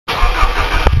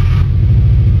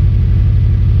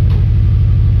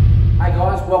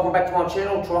my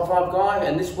channel, Trifive Guy,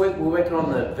 and this week we're working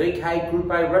on the VK Group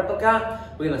A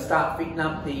replica. We're going to start fitting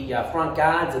up the front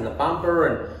guards and the bumper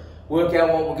and work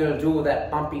out what we're going to do with that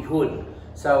bumpy hood.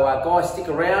 So guys, stick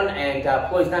around and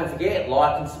please don't forget,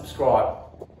 like and subscribe.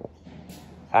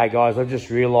 Hey guys, I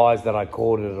just realised that I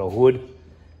called it a hood.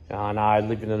 I know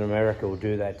living in America will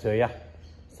do that to you.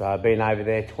 So I've been over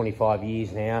there 25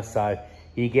 years now, so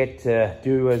you get to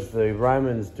do as the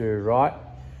Romans do, right?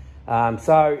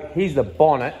 So here's the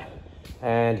bonnet,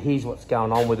 and here's what's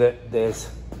going on with it. There's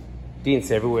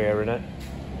dents everywhere in it.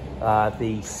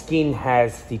 The skin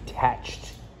has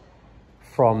detached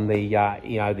from the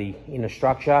the inner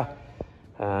structure.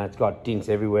 It's got dents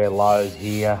everywhere, lows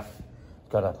here.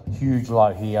 It's got a huge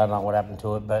low here. I don't know what happened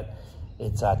to it, but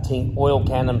it's a tin oil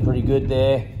cannon pretty good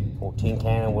there, or tin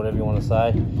cannon, whatever you want to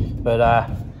say. But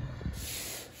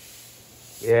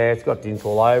yeah, it's got dents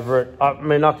all over it. I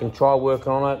mean, I can try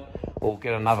working on it or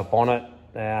get another bonnet.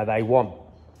 They want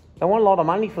a lot of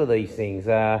money for these things.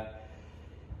 You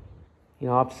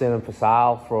know, I've seen them for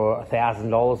sale for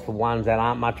 $1,000 for ones that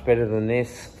aren't much better than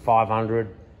this.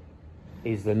 500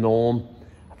 is the norm.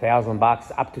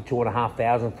 $1,000 up to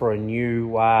 $2,500 for a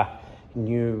new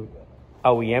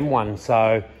OEM one.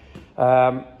 So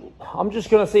I'm just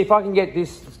going to see if I can get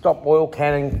this stop oil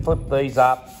cannon, flip these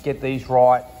up, get these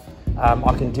right.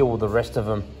 I can deal with the rest of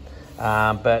them.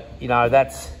 But you know,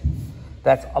 that's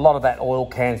a lot of that oil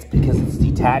cans because it's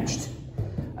detached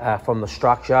from the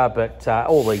structure, but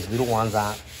all these little ones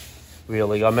aren't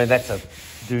really. I mean, that's a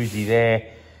doozy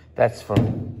there. That's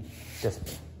from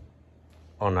just,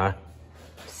 I don't know,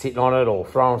 sitting on it or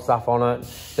throwing stuff on it.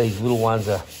 These little ones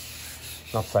are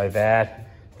not so bad.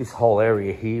 This whole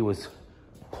area here was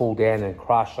pulled down and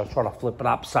crushed. I tried to flip it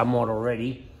up somewhat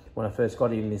already when I first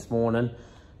got in this morning.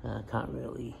 Can't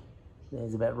really,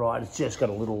 there's about right. It's just got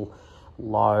a little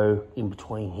low in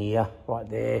between here, right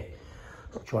there.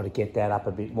 I'll try to get that up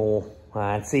a bit more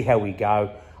and see how we go.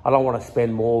 I don't want to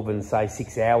spend more than say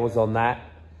 6 hours on that.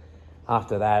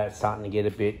 After that, it's starting to get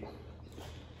a bit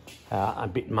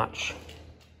much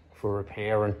for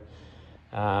repairing.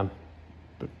 But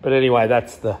anyway,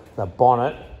 that's the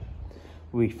bonnet.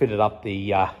 We fitted up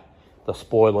the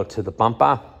spoiler to the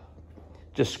bumper.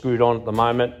 Just screwed on at the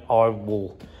moment. I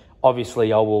will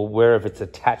wherever it's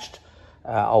attached,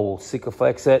 I will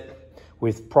Sikaflex it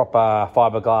with proper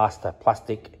fiberglass to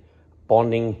plastic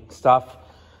bonding stuff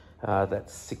that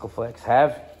Sikaflex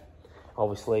have.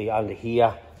 Obviously under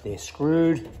here they're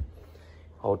screwed.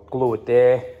 I'll glue it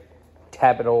there,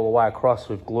 tab it all the way across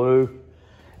with glue,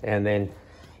 and then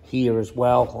here as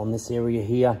well on this area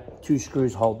here, 2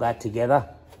 screws hold that together.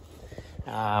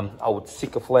 I would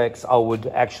Sikaflex. I would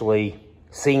actually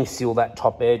seam seal that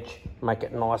top edge, make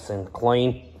it nice and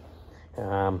clean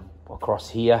across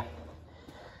here,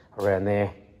 around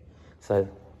there. So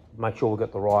make sure we've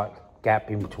got the right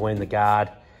gap in between the guard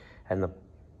and the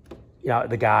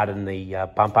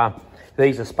bumper.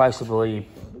 These are supposed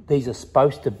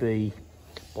to be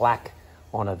black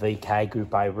on a VK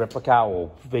Group A replica or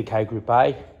VK Group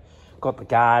A. Got the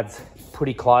guards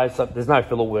pretty close. There's no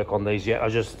filler work on these yet. I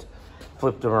just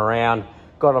flipped them around,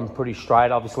 got them pretty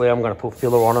straight. Obviously I'm going to put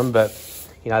filler on them, but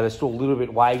you know, they're still a little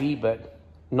bit wavy, but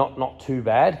not too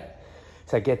bad.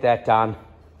 So get that done,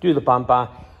 do the bumper.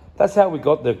 That's how we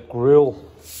got the grille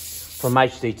from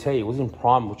HDT. It was in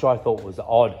prime, which I thought was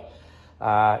odd.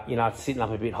 You know, it's sitting up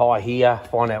a bit high here.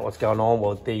 Find out what's going on.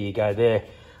 Well, there you go there.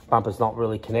 Bumper's not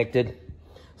really connected.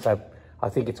 So I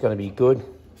think it's going to be good.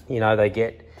 You know, they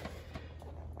get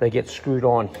screwed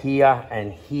on here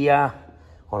and here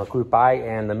on a Group A,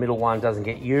 and the middle one doesn't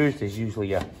get used. There's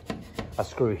usually a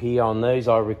screw here on these,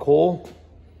 I recall.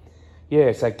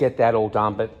 Yeah, so get that all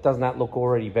done. But doesn't that look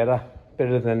already better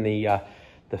than the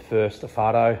first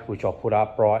photo, which I'll put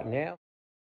up right now?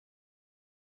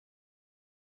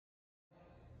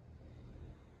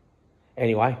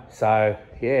 Anyway, so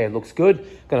yeah, it looks good.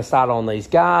 Going to start on these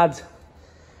guards.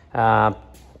 All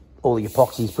the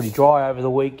epoxy is pretty dry over the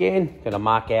weekend. Going to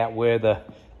mark out where the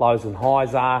lows and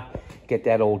highs are, get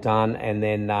that all done, and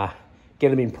then get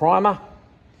them in primer.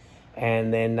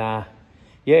 And then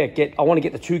yeah, I want to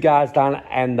get the 2 guards done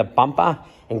and the bumper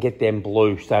and get them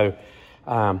blue. So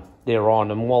they're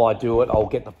on, and while I do it, I'll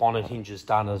get the bonnet hinges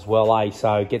done as well,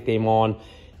 So get them on,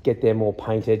 get them all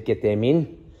painted, get them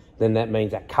in. Then that means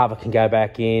that cover can go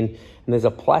back in. And there's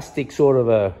a plastic sort of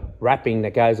a wrapping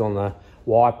that goes on the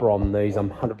wiper on these. I'm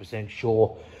 100%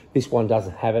 sure this one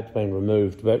doesn't have it, it's been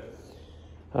removed, but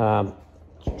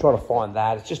try to find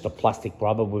that. It's just a plastic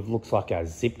rubber with looks like a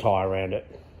zip tie around it.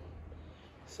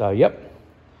 So yep,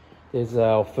 there's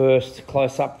our first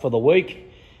close-up for the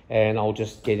week, and I'll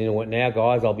just get into it now,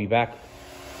 guys. I'll be back.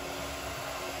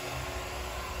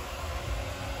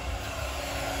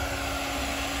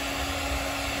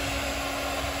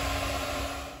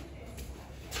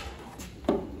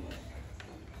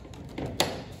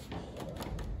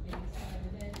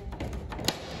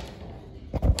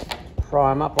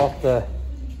 pry them up off the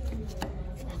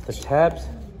tabs.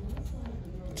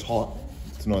 It's hot.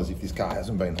 It's not as if this car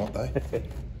hasn't been hot though.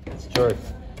 It's true.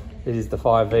 This is the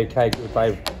 5VK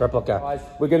Trifive replica.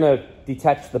 We're going to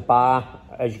detach the bar,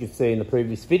 as you can see in the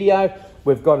previous video.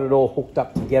 We've got it all hooked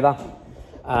up together.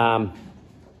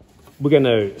 We're going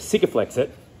to Sikaflex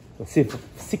it. The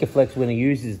Sikaflex we're going to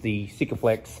use is the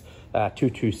Sikaflex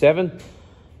 227.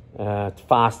 It's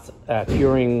fast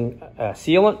curing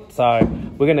sealant. So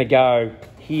we're going to go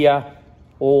here,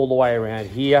 all the way around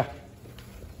here,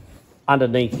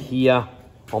 underneath here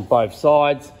on both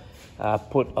sides.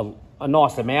 Put a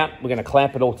nice amount. We're going to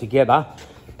clamp it all together.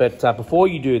 But before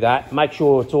you do that, make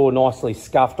sure it's all nicely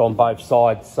scuffed on both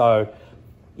sides so,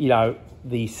 you know,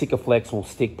 the Sikaflex will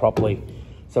stick properly.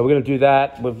 So we're going to do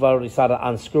that. We've already started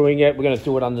unscrewing it. We're going to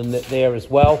do it under there as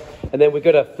well. And then we're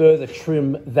going to further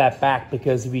trim that back,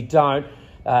 because if you don't,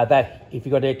 if you've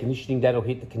got air conditioning, that'll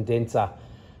hit the condenser.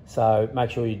 So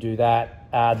make sure you do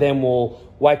that. Then we'll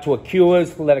wait till it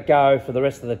cures, let it go for the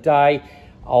rest of the day.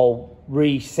 I'll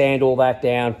re-sand all that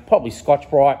down, probably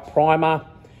Scotch-Brite primer,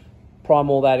 prime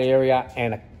all that area,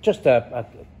 and just a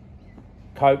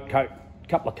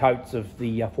couple of coats of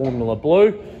the Formula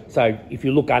Blue. So if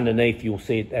you look underneath, you'll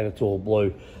see that it's all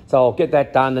blue. So I'll get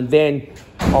that done, and then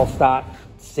I'll start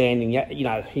sanding. You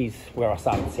know, here's where I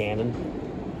started sanding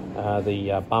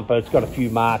the bumper. It's got a few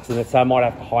marks in it, so I might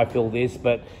have to high fill this,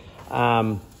 but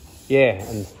yeah,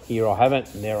 and here I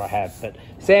haven't, and there I have. But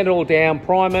sand it all down,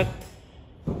 prime it,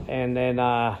 and then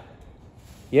yeah,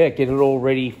 get it all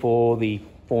ready for the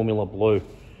Formula Blue.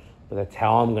 But that's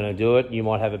how I'm going to do it. You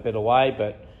might have a better way,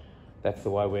 but that's the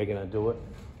way we're going to do it.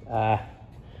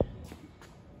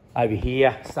 Over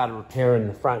here, started repairing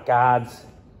the front guards.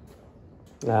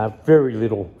 Very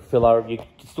little filler. You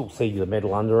can still see the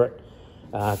metal under it.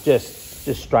 Just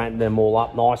straighten them all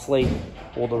up nicely.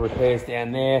 All the repairs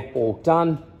down there, all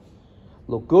done.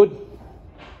 Look good,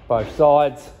 both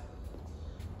sides.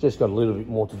 Just got a little bit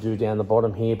more to do down the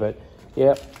bottom here, but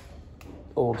yeah,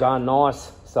 all done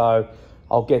nice. So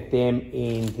I'll get them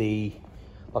in the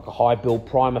like a high build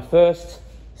primer first,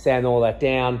 sand all that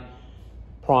down,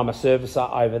 primer surfacer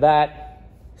over that,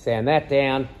 sand that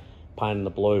down, paint in the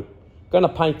blue. Going to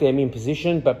paint them in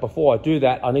position, but before I do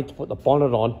that, I need to put the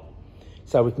bonnet on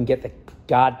so we can get the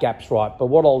guard gaps right. But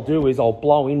what I'll do is I'll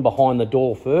blow in behind the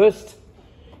door first,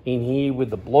 in here with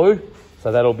the blue,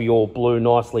 so that'll be all blue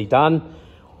nicely done.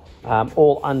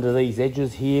 All under these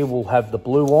edges here we'll have the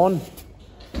blue on,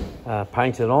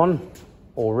 painted on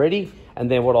already. And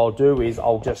then what I'll do is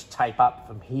I'll just tape up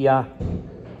from here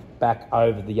back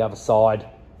over the other side,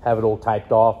 have it all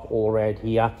taped off all around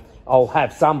here. I'll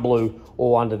have some blue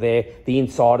all under there. The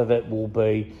inside of it will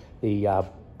be the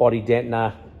body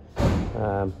dampener,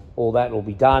 all that will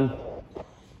be done.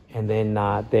 And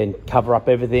then cover up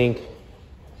everything,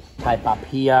 tape up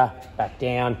here, back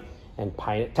down, and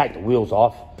paint it. Take the wheels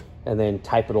off, and then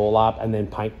tape it all up, and then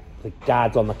paint the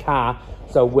guards on the car.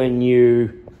 So when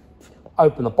you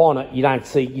open the bonnet, you don't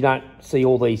see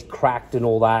all these cracked and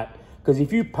all that. Because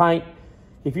if you paint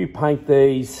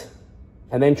these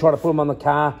and then try to put them on the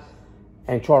car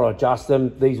and try to adjust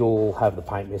them, these will have the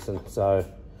paint missing. So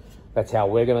that's how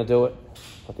we're going to do it.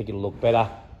 I think it'll look better.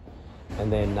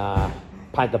 And then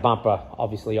paint the bumper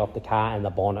obviously off the car and the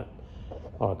bonnet.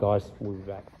 All right, guys, we'll be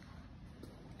back.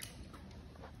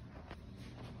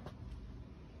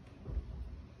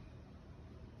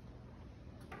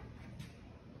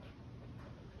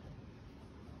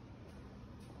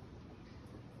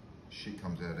 Shit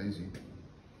comes out easy.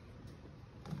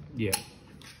 Yeah.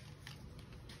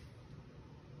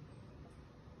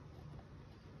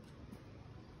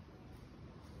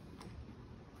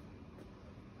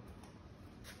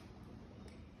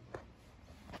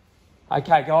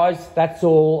 Okay, guys, that's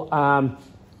all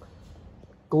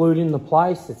glued into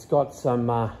place. It's got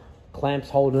some clamps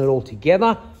holding it all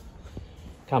together.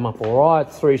 Come up all right.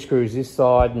 3 screws this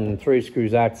side and 3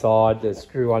 screws that side. There's a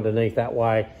screw underneath that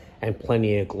way, and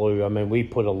plenty of glue. I mean, we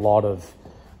put a lot of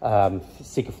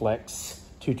Sikaflex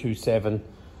 227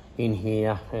 in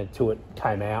here until it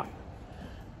came out.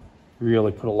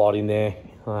 Really put a lot in there.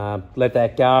 Let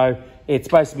that go. It's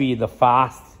supposed to be the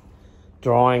fast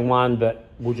drying one, but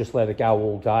we'll just let it go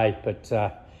all day. But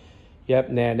yep,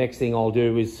 now next thing I'll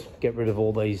do is get rid of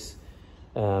all these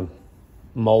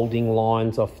molding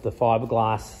lines off the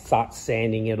fiberglass, start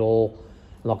sanding it all.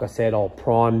 Like I said, I'll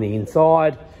prime the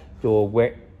inside, do a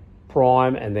wet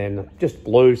prime, and then just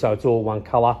blue so it's all one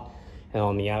color. And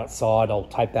on the outside I'll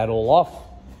tape that all off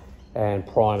and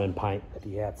prime and paint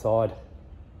the outside.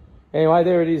 Anyway,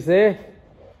 there it is there.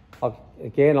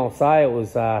 Again, I'll say it was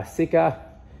Sika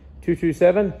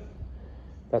 227.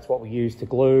 That's what we used to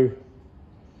glue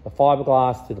the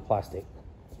fiberglass to the plastic.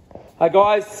 Hey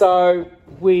guys, so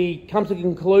we come to the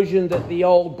conclusion that the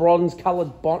old bronze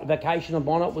coloured vacationer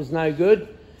bonnet was no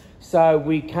good. So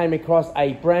we came across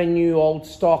a brand new old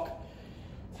stock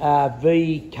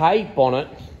VK bonnet.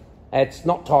 It's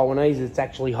not Taiwanese, it's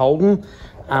actually Holden.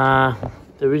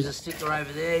 There is a sticker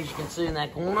over there, as you can see in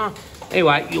that corner.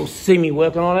 Anyway, you'll see me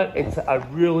working on it. It's a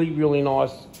really, really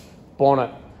nice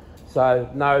bonnet. So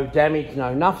no damage,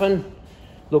 no nothing.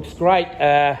 Looks great.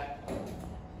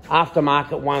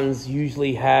 Aftermarket ones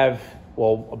usually have,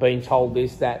 well, I've been told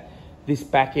this, that this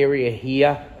back area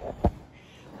here,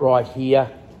 right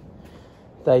here,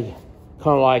 they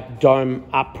kind of like dome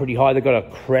up pretty high. They've got a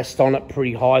crest on it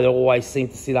pretty high. They always seem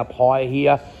to sit up higher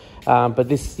here. But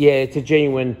this, yeah, it's a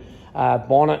genuine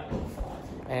bonnet.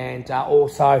 And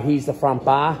also, here's the front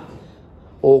bar,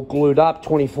 all glued up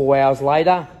 24 hours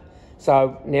later.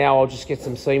 So now I'll just get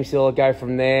some seam sealer, go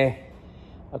from there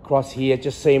across here,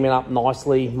 just seam it up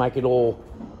nicely, make it all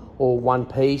one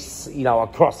piece, you know,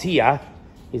 across here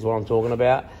is what I'm talking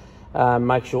about.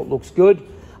 Make sure it looks good.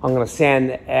 I'm going to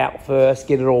sand it out first,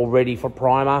 get it all ready for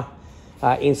primer,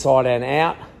 inside and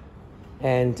out.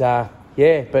 And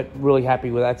yeah, but really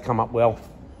happy with that. It's come up well.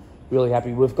 Really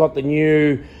happy. We've got the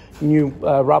new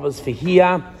rubbers for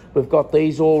here. We've got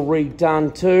these all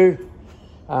redone too.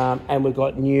 And we've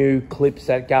got new clips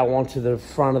that go onto the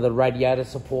front of the radiator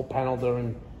support panel. They're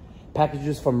in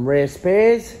packages from Rare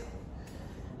Spares.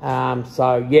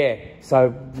 So yeah,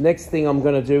 so next thing I'm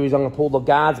going to do is I'm going to pull the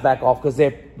guards back off because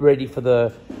they're ready for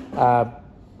the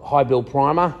high build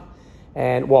primer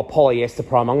and, well, polyester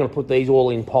primer. I'm going to put these all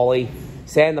in poly,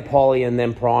 sand the poly and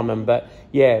then prime them. But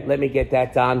yeah, let me get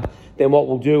that done. Then what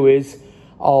we'll do is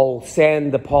I'll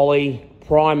sand the poly,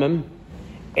 prime them,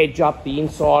 edge up the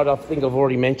inside. I think I've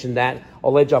already mentioned that.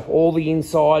 I'll edge up all the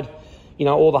inside, you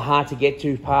know, all the hard to get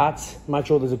to parts. Make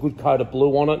sure there's a good coat of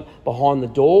blue on it behind the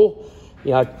door.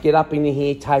 You know, get up in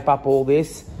here, tape up all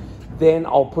this. Then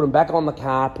I'll put them back on the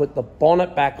car, put the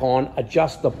bonnet back on,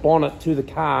 adjust the bonnet to the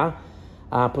car,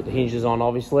 put the hinges on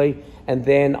obviously, and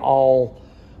then I'll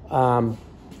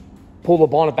pull the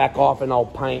bonnet back off and I'll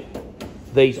paint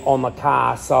these on the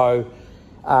car. So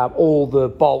all the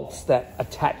bolts that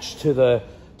attach to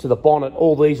the bonnet,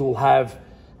 all these will have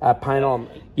paint on.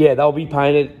 Yeah, they'll be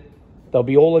painted. They'll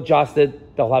be all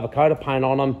adjusted. They'll have a coat of paint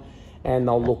on them and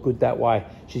they'll look good that way.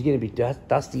 She's going to be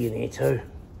dusty in here too.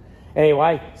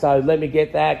 Anyway, so let me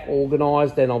get that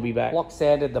organised, then I'll be back. Block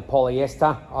sanded the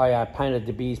polyester. I painted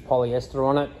De Beers polyester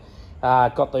on it.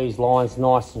 Got these lines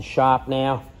nice and sharp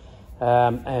now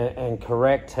and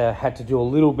correct. Had to do a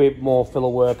little bit more filler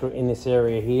work in this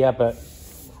area here, but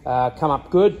come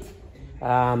up good.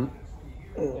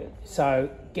 So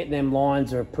getting them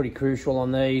lines are pretty crucial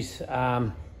on these.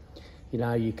 You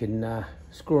know, you can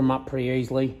screw them up pretty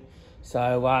easily.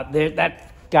 So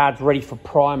that guard's ready for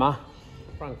primer.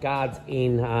 Front guard's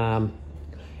in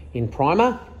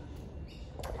primer,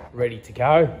 ready to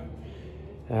go.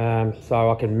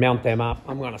 So I can mount them up.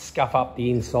 I'm going to scuff up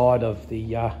the inside of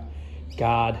the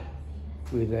guard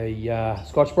with a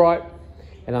Scotch-Brite,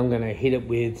 and I'm going to hit it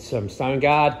with some Stone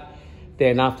Guard.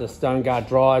 Then after the Stone Guard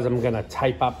dries, I'm going to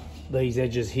tape up these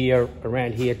edges here,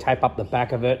 around here, tape up the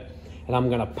back of it, and I'm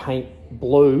going to paint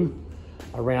blue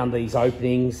around these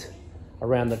openings,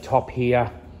 around the top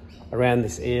here, around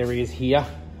this areas here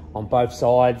on both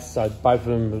sides. So both of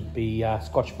them would be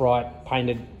Scotch-Brite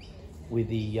painted with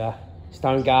the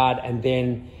Stone Guard and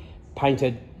then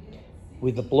painted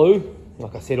with the blue,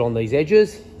 like I said, on these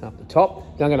edges up the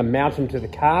top. Then I'm going to mount them to the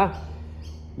car,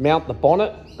 mount the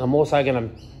bonnet. I'm also going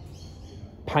to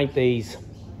paint these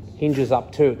hinges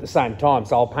up too at the same time.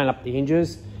 So I'll paint up the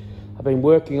hinges. I've been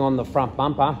working on the front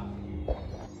bumper,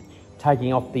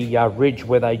 taking off the ridge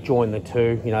where they join the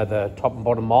two, you know, the top and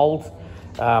bottom molds.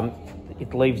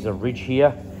 It leaves a ridge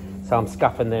here, so I'm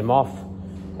scuffing them off.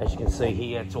 As you can see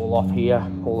here, it's all off here,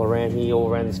 all around here, all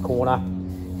around this corner.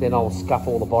 Then I'll scuff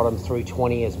all the bottoms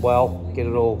 320 as well, get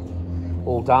it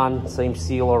all done. Seam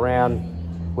seal around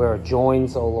where it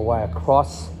joins all the way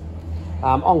across.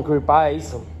 On Group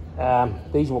A's,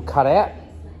 these will cut out.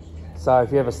 So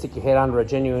if you ever stick your head under a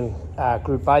genuine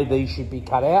Group A, these should be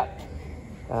cut out.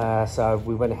 So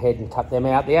we went ahead and cut them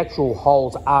out. The actual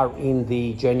holes are in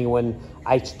the genuine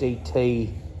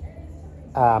HDT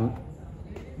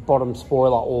bottom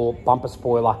spoiler or bumper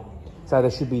spoiler. So they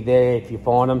should be there if you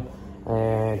find them,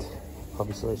 and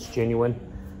obviously it's genuine.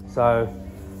 So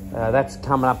that's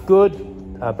coming up good.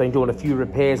 I've been doing a few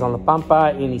repairs on the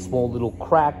bumper, any small little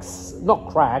cracks, not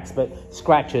cracks, but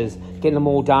scratches, getting them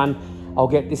all done. I'll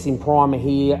get this in primer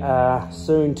here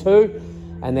soon too,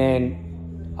 and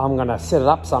then I'm gonna set it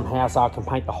up somehow so I can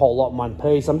paint the whole lot in one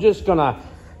piece. I'm just gonna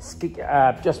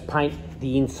just paint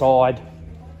the inside,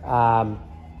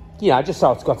 you know, just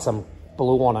so it's got some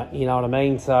blue on it, you know what I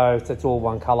mean? So it's all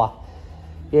one colour.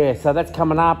 Yeah, so that's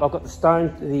coming up. I've got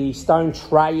the stone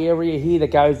tray area here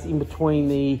that goes in between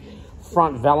the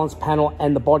front valance panel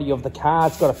and the body of the car.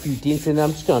 It's got a few dents in it.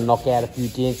 I'm just going to knock out a few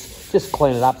dents, just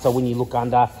clean it up so when you look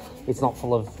under, it's not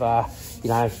full of, you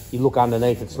know, you look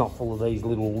underneath, it's not full of these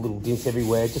little dents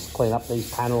everywhere. Just clean up these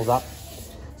panels up.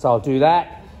 So I'll do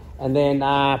that. And then,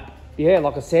 yeah,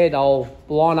 like I said, I'll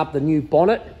line up the new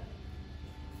bonnet,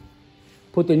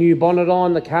 put the new bonnet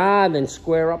on the car, and then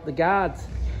square up the guards.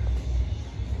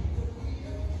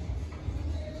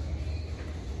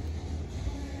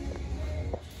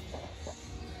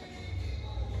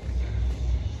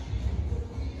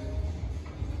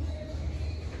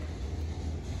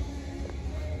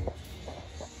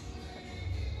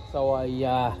 So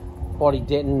I body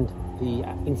dented the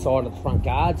inside of the front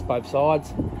guards, both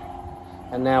sides.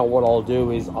 And now what I'll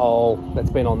do is that's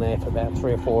been on there for about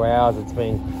 3 or 4 hours. It's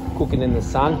been cooking in the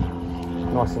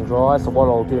sun, nice and dry. So what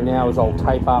I'll do now is I'll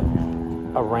tape up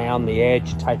around the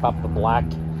edge, tape up the black,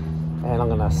 and I'm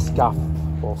gonna scuff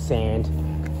or sand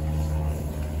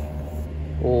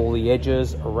all the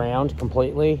edges around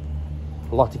completely.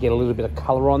 I like to get a little bit of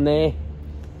color on there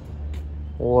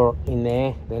or in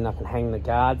there, then I can hang the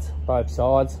guards both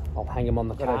sides. I'll hang them on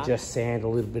the car. I just sand a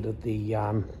little bit of the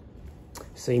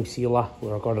seam sealer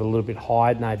where I got it a little bit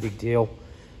high, no big deal.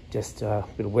 Just a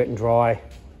bit of wet and dry,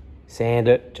 sand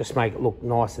it, just make it look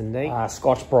nice and neat.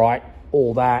 Scotch Brite,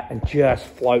 all that, and just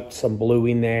float some blue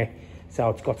in there. So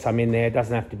it's got some in there, it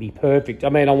doesn't have to be perfect. I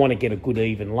mean, I want to get a good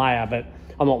even layer, but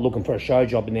I'm not looking for a show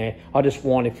job in there. I just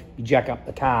want, if you jack up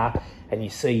the car and you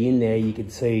see in there, you can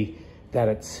see that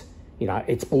it's, you know,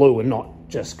 it's blue and not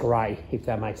just grey, if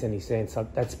that makes any sense. So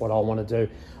that's what I want to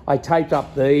do. I taped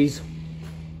up these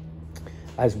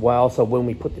as well, so when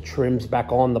we put the trims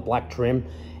back on, the black trim,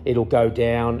 it'll go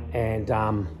down and,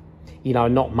 you know,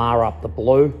 not mar up the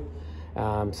blue.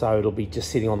 So it'll be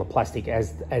just sitting on the plastic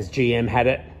as GM had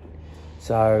it.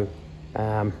 So,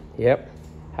 yep,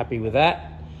 happy with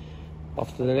that.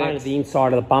 Off to the next. Painted the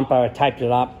inside of the bumper, I taped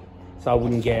it up so I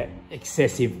wouldn't get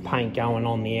excessive paint going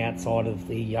on the outside of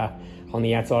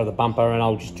the bumper, and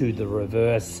I'll just do the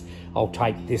reverse. I'll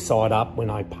tape this side up when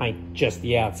I paint just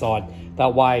the outside.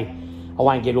 That way I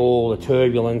won't get all the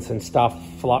turbulence and stuff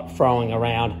throwing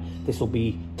around. This will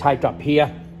be taped up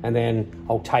here, and then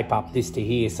I'll tape up this to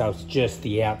here, so it's just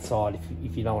the outside,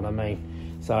 if you know what I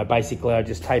mean. So basically I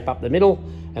just tape up the middle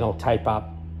and I'll tape up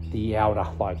the outer,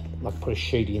 like put a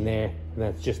sheet in there, and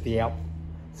that's just the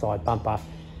outside bumper.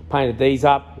 Painted these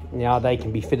up, now they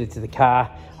can be fitted to the car.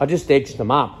 I just edged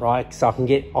them up, right? So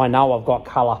I know I've got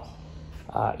colour,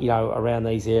 you know, around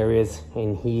these areas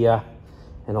in here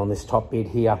and on this top bit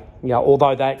here. You know,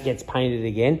 although that gets painted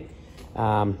again,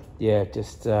 yeah,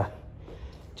 just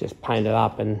paint it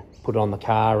up and put it on the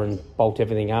car and bolt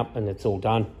everything up, and it's all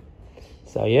done.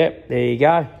 So yeah, there you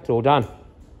go, it's all done.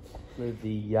 Move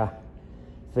the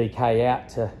VK out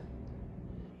to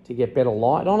get better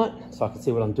light on it, so I can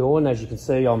see what I'm doing. As you can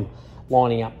see, I'm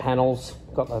lining up panels.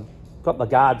 Got the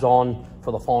guards on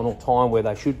for the final time where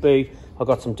they should be. I've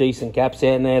got some decent gaps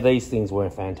in there. These things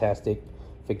weren't fantastic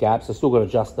for gaps. I still got to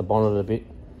adjust the bonnet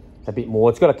a bit more.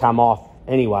 It's got to come off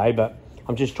anyway, but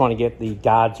I'm just trying to get the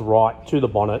guards right to the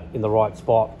bonnet in the right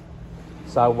spot.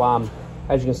 So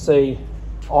as you can see,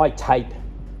 I tape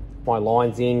my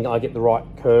lines in. I get the right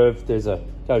curve.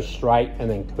 Goes straight and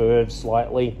then curves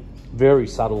slightly. Very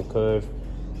subtle curve.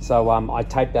 So I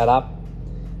tape that up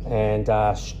and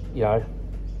you know,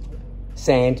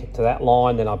 sand to that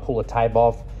line, then I pull the tape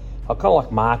off. I kind of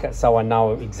like mark it so I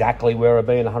know exactly where I've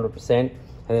been 100%, and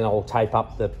then I'll tape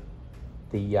up the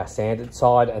sanded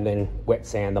side and then wet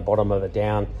sand the bottom of it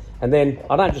down. And then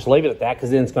I don't just leave it at that,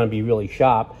 because then it's going to be really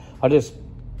sharp. I just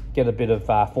get a bit of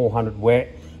 400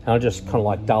 wet, and I just kind of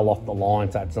like dull off the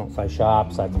line so it's not so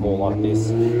sharp, so it's more like this.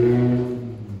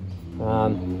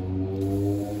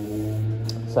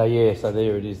 So yeah, so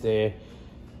there it is there.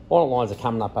 Bonnet lines are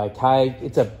coming up okay.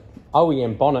 It's a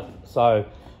OEM bonnet, so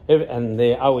and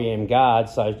they're OEM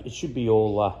guards, so it should be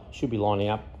all should be lining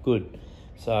up good.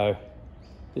 So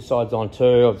this side's on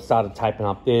too. I've started taping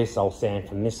up this. I'll sand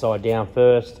from this side down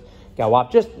first, go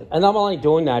up. And I'm only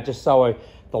doing that just so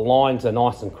the lines are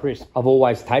nice and crisp. I've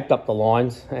always taped up the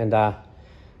lines, and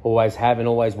always have and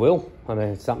always will. I mean,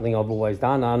 it's something I've always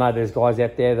done. I know there's guys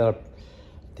out there that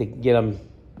to get them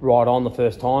right on the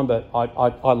first time, but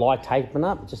I like taping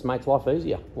up. It just makes life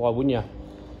easier. Why wouldn't you?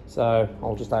 So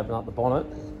I'll just open up the bonnet.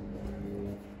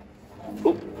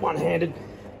 Oop, one-handed.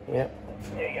 Yep.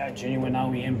 There you go, genuine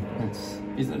OEM.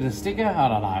 Is it a sticker? I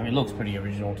don't know. It looks pretty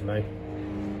original to me.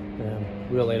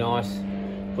 Really nice.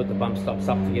 Put the bump stops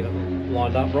up to get it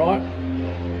lined up right.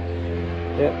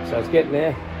 Yep, so it's getting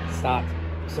there. Start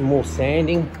some more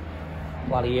sanding.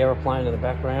 Bloody aeroplane in the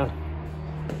background.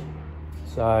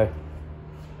 So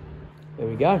there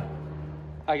we go.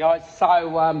 Hey guys,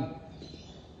 so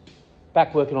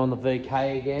back working on the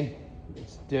VK again.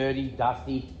 It's dirty,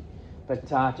 dusty, but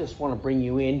just want to bring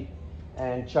you in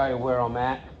and show you where I'm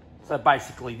at. So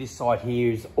basically this side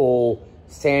here is all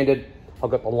sanded. I've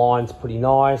got the lines pretty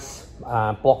nice,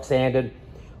 block sanded.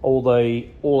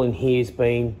 All in here's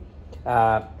been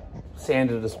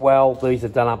sanded as well. These are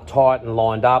done up tight and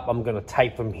lined up. I'm going to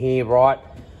tape them here, right,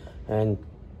 and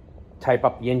tape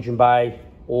up the engine bay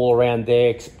all around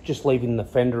there, just leaving the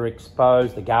fender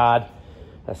exposed, the guard.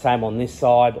 Same on this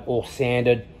side, all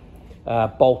sanded,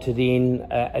 bolted in,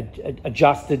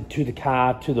 adjusted to the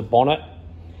car, to the bonnet.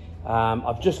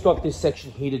 I've just got this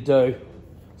section here to do,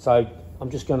 so I'm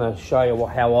just going to show you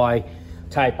how I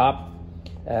tape up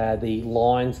the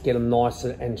lines, get them nice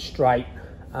and straight.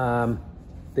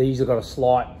 These have got a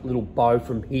slight little bow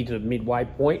from here to the midway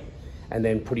point, and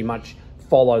then pretty much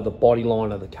follow the body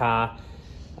line of the car.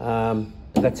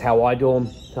 That's how I do them.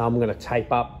 So I'm going to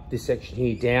tape up this section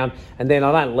here down, and then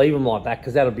I don't leave them like that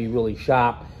because that'll be really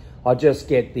sharp. I just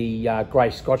get the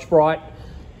grey Scotch-Brite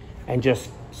and just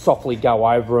softly go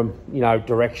over them, you know,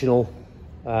 directional.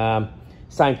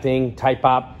 Same thing, tape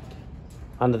up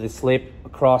under the lip,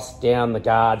 across, down the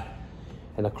guard,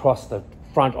 and across the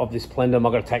front of this plenum.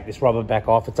 I've got to take this rubber back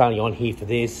off. It's only on here for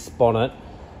this bonnet.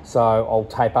 So I'll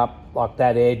tape up like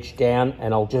that edge down,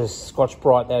 and I'll just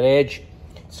Scotch-Brite that edge,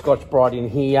 Scotch-Brite in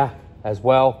here as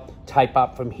well, tape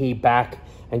up from here back,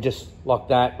 and just like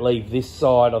that, leave this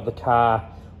side of the car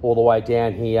all the way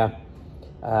down here.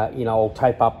 You know, I'll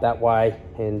tape up that way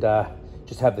and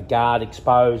just have the guard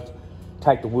exposed,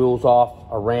 take the wheels off,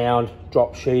 around,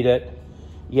 drop sheet it.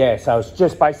 Yeah, so it's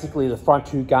just basically the front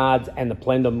two guards, and the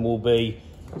plenum will be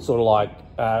sort of like,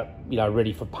 you know,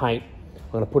 ready for paint.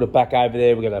 I'm going to put it back over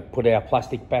there. We're going to put our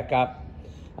plastic back up.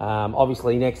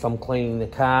 Obviously next I'm cleaning the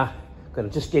car. I'm going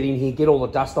to just get in here, get all the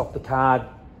dust off the car,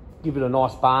 give it a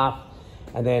nice bath,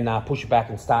 and then push it back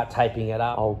and start taping it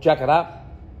up. I'll jack it up,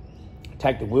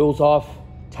 take the wheels off,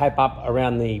 tape up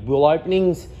around the wheel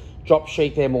openings, drop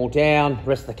sheet them all down,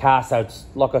 rest of the car. So it's,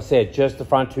 like I said, just the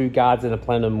front two guards and the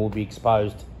plenum will be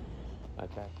exposed.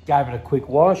 Okay, gave it a quick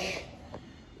wash,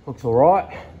 looks all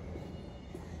right.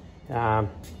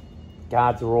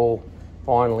 Guards are all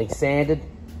finally sanded,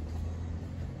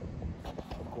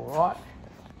 look all right.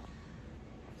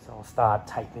 So I'll start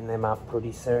taping them up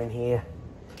pretty soon here.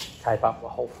 Tape up the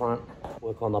whole front,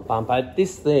 work on the bumper.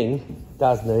 This thing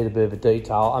does need a bit of a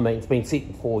detail. I mean, it's been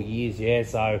sitting 4 years, yeah,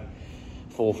 so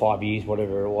 4 or 5 years,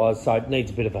 whatever it was. So it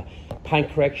needs a bit of a paint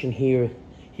correction here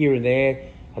and there,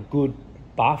 a good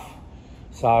buff.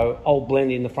 So I'll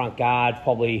blend in the front guards,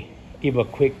 probably give a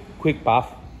quick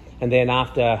buff, and then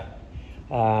after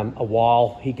a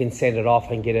while, he can send it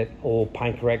off and get it all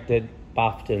paint corrected,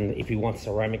 buffed, and if he wants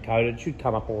ceramic coated, it should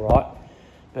come up all right.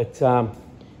 But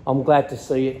I'm glad to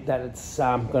see it, that it's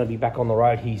going to be back on the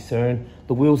road here soon.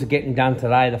 The wheels are getting done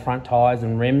today, the front tyres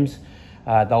and rims.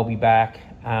 They'll be back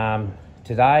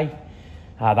today.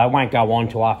 They won't go on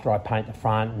till after I paint the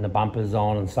front and the bumpers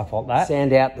on and stuff like that.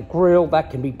 Sand out the grille,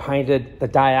 that can be painted the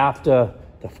day after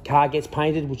the car gets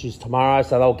painted, which is tomorrow,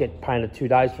 so they'll get painted 2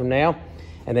 days from now,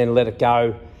 and then let it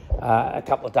go a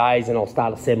couple of days, and I'll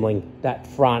start assembling that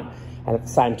front. And at the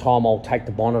same time, I'll take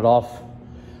the bonnet off.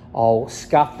 I'll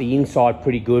scuff the inside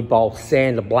pretty good, but I'll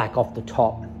sand the black off the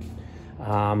top,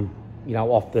 you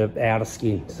know, off the outer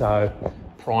skin. So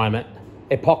prime it,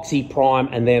 epoxy prime,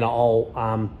 and then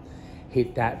I'll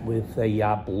hit that with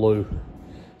the blue.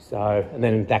 So, and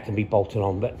then that can be bolted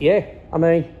on. But yeah, I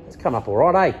mean, it's come up all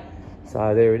right, eh?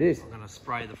 So there it is. I'm gonna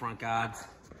spray the front guards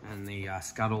and the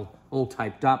scuttle all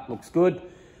taped up, looks good.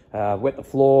 Wet the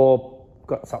floor,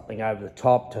 got something over the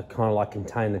top to kind of like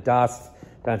contain the dust.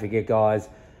 Don't forget, guys,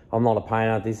 I'm not a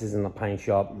painter. This isn't a paint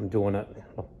shop. I'm doing it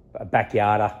a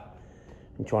backyarder.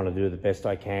 I'm trying to do the best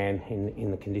I can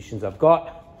in the conditions I've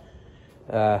got.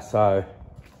 So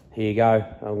here you go.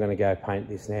 I'm going to go paint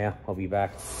this now. I'll be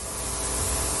back.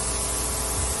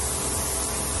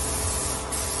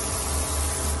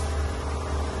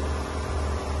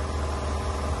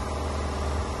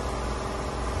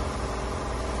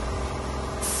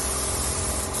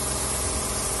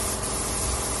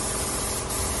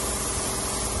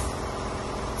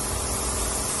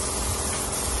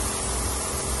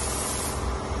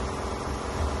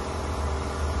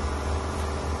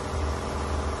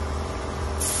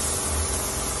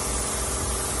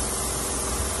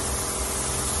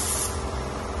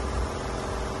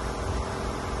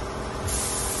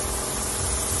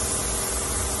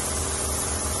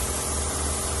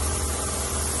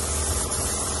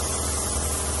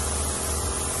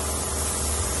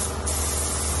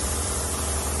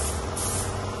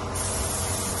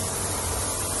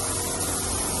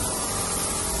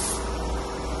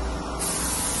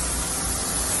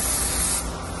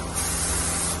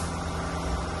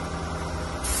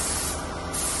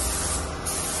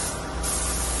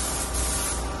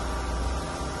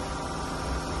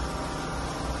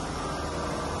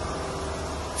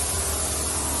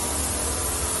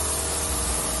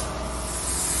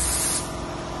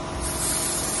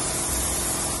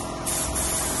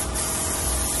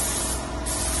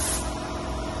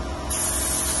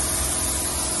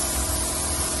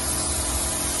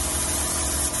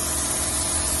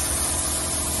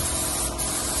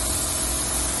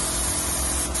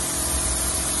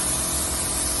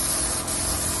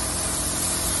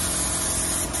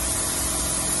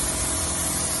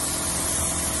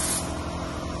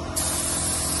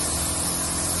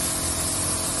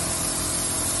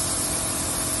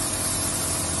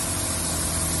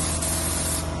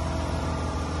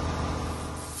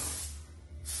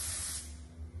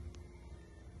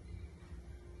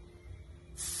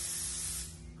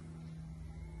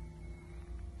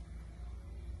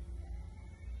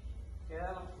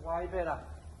 Way better.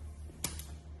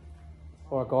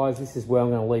 Alright guys, this is where I'm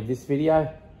going to leave this video.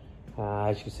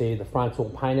 As you can see, the front's all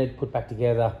painted, put back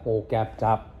together, all gapped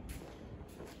up.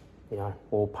 You know,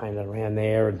 all painted around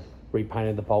there and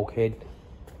repainted the bulkhead.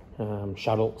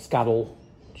 Scuttle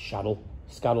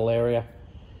area.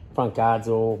 Front guards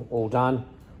are all done.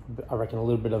 I reckon a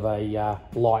little bit of a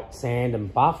light sand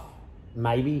and buff,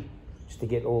 maybe, just to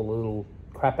get all the little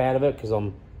crap out of it, because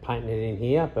I'm painting it in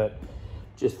here, but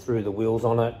just threw the wheels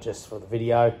on it just for the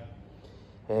video.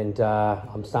 And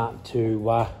I'm starting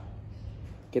to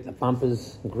get the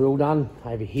bumpers and grille done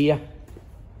over here.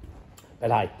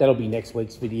 But hey, that'll be next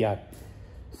week's video.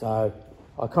 So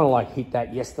I kind of like hit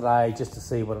that yesterday just to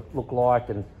see what it looked like,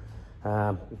 and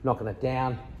knocking it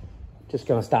down. Just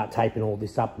going to start taping all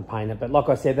this up and painting it. But like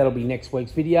I said, that'll be next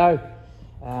week's video,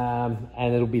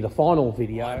 and it'll be the final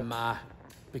video.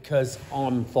 Because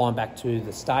I'm flying back to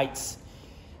the States.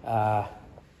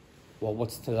 Well,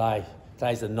 what's today?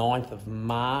 Today's the 9th of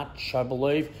March, I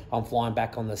believe. I'm flying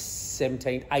back on the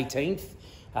 17th, 18th.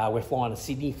 We're flying to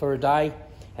Sydney for a day,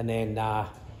 and then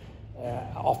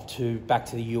off back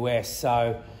to the US.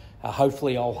 So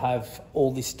hopefully I'll have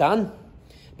all this done.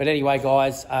 But anyway,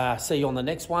 guys, see you on the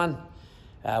next one,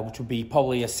 which will be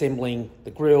probably assembling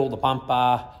the grille, the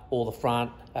bumper, all the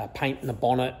front, painting the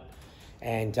bonnet,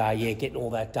 and yeah, getting all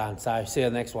that done. So see you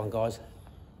on the next one, guys.